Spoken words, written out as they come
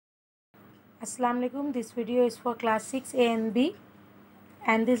Assalamu alaikum. This video is for class 6 A and B,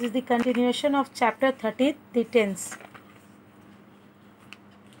 and this is the continuation of chapter 13 The Tense.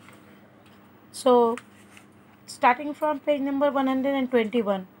 So starting from page number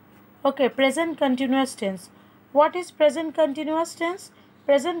 121. Okay, present continuous tense. What is present continuous tense?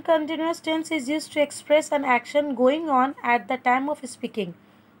 Present continuous tense is used to express an action going on at the time of speaking.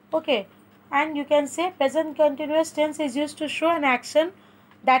 Okay, and you can say present continuous tense is used to show an action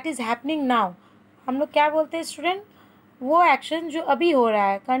that is happening now. हम लोग क्या बोलते हैं student? वो action जो अभी हो रहा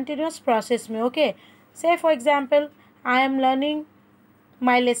है कंटिन्यूस प्रोसेस में. ओके, से for example I am learning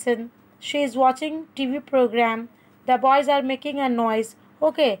my lesson, she is watching TV programme, the boys are making a noise.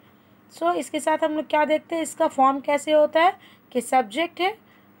 Okay, सो इसके साथ हम लोग क्या देखते हैं, इसका फॉर्म कैसे होता है कि सब्जेक्ट है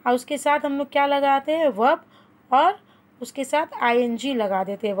और उसके साथ हम लोग क्या लगाते हैं, वर्ब, और उसके साथ आईएनजी लगा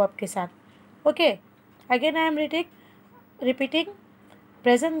देते हैं वर्ब के साथ. Okay, again I am repeating.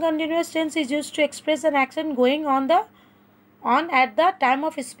 Present continuous tense is used to express an action going on at the time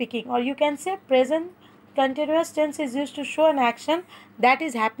of speaking, or you can say present continuous tense is used to show an action that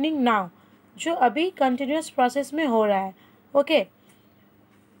is happening now, जो अभी continuous process में हो रहा है. Okay,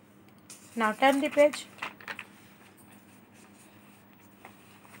 now turn the page.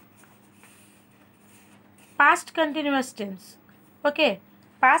 Past continuous tense. Okay,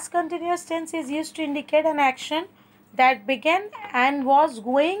 past continuous tense is used to indicate an action that began and was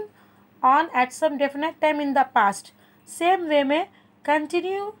going on at some definite time in the past. Same way में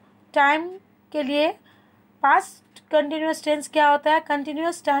continue time के लिए past continuous tense क्या होता है,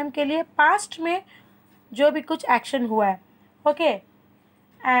 continuous time के लिए past में जो भी कुछ action हुआ है. Okay,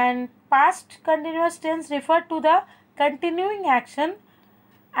 and past continuous tense refer to the continuing action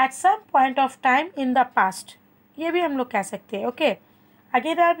at some point of time in the past. ये भी हम लोग कह सकते हैं. Okay,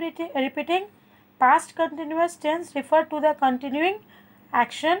 again I am repeating. Past continuous tense refer to the continuing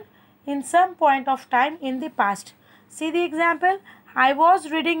action in some point of time in the past. See the example. I was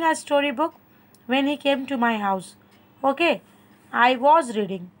reading a storybook when he came to my house. Okay, I was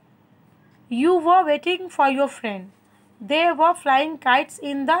reading. You were waiting for your friend. They were flying kites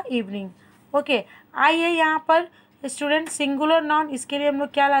in the evening. Okay, I है यहाँ पर student singular noun, इसके लिए हम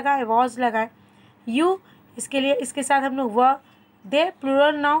लोग क्या लगाए, was लगाए. You इसके लिए इसके साथ हम लोग were. दे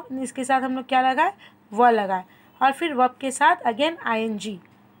प्लूरल नाउन, इसके साथ हम लोग क्या लगाए, व लगाए, और फिर वर्ब के साथ again ING.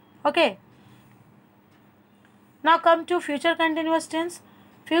 Okay, now come to future continuous tense.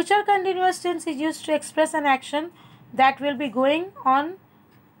 Future continuous tense is used to express an action that will be going on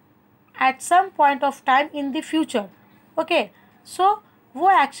at some point of time in the future. Okay, सो वो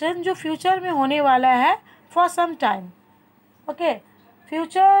action जो future में होने वाला है for some time. Okay,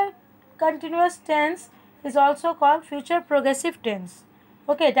 future continuous tense is also called future progressive tense.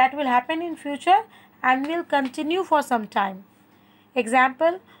 Okay, that will happen in future and will continue for some time.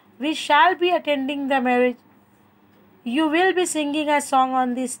 Example, we shall be attending the marriage. You will be singing a song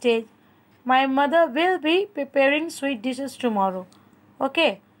on the stage. My mother will be preparing sweet dishes tomorrow. Okay,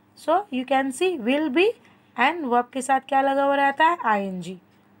 so you can see will be and verb के साथ क्या लगा हुआ रहता है, ing.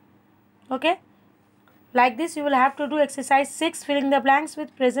 Okay, like this you will have to do exercise 6, filling the blanks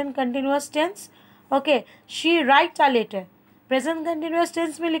with present continuous tense. Okay, she write a letter. Present continuous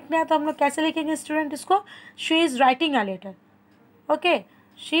tense में लिखना है तो हम लोग कैसे लिखेंगे स्टूडेंट इसको, she is writing a letter. Okay,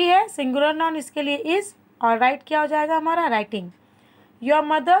 she है सिंगुलर नाउन, इसके लिए इज़, और राइट क्या हो जाएगा हमारा, writing. Your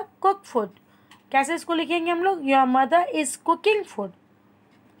mother cook food, कैसे इसको लिखेंगे हम लोग, your mother is cooking food.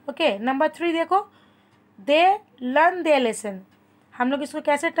 Okay, number 3 देखो, दे लर्न दे लेसन. हम लोग इसको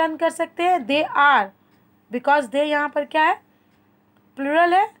कैसे टर्न कर सकते हैं, दे आर, बिकॉज दे यहाँ पर क्या है,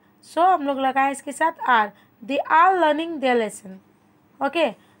 प्लूरल है, सो हम लोग लगाएं इसके साथ are. They are learning there lesson. Okay,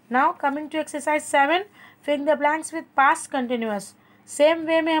 now coming to exercise 7, filling the blanks with past continuous. Same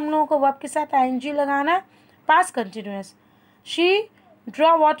way में हम लोगों को वर्ब के साथ आईएनजी लगाना है. Past continuous, she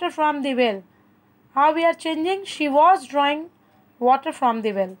draw water from the well. How we are changing, she was drawing water from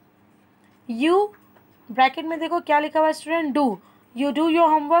the well. You bracket में देखो क्या लिखा हुआ है student, do. You do your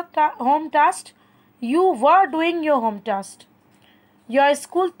homework, home task. You were doing your home task. Your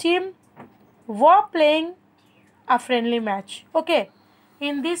school team were playing a friendly match. Okay,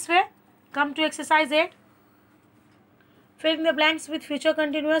 in this way, come to exercise 8. Filling the blanks with future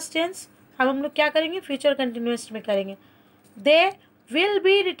continuous tense. अब हम लोग क्या करेंगे, future continuous में करेंगे. They will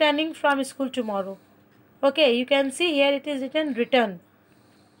be returning from school tomorrow. Okay, you can see here it is written return.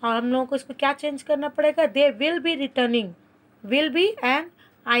 और हम लोगों को इसको क्या चेंज करना पड़ेगा, they will be returning. Will be and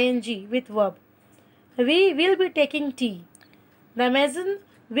ing with verb. We will be taking tea. The mason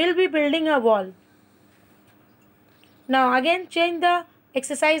will be building a wall. Now again change the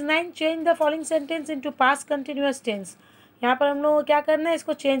exercise 9, change the following sentence into past continuous tense. यहाँ पर हम लोग को क्या करना है,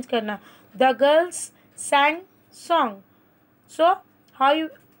 इसको change करना. The girls sang song. So how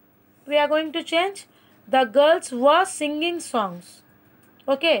we are going to change? The girls were singing songs.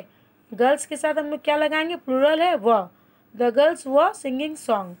 Okay, girls के साथ हम लोग क्या लगाएंगे, प्लूरल है व. The girls were singing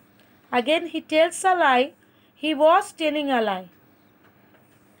song. Again he tells a lie, he was telling a lie.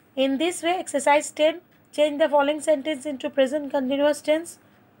 In this way exercise 10, change the following sentence into present continuous tense.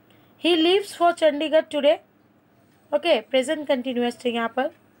 He leaves for Chandigarh today. Okay, present continuous है, यहाँ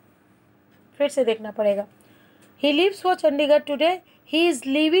पर फिर से देखना पड़ेगा. He leaves for Chandigarh today, he is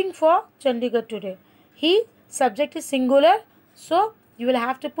leaving for Chandigarh today. He subject is singular, so you will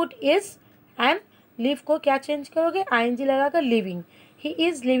have to put is and leave को क्या change करोगे, ing लगाकर leaving. He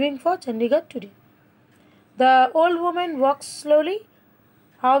is leaving for Chandigarh today. The old woman walks slowly.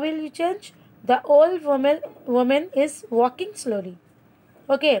 How will you change? The old woman is walking slowly.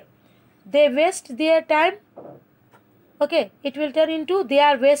 Okay. They waste their time. Okay. It will turn into they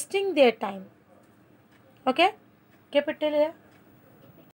are wasting their time. Okay. Keep it till here.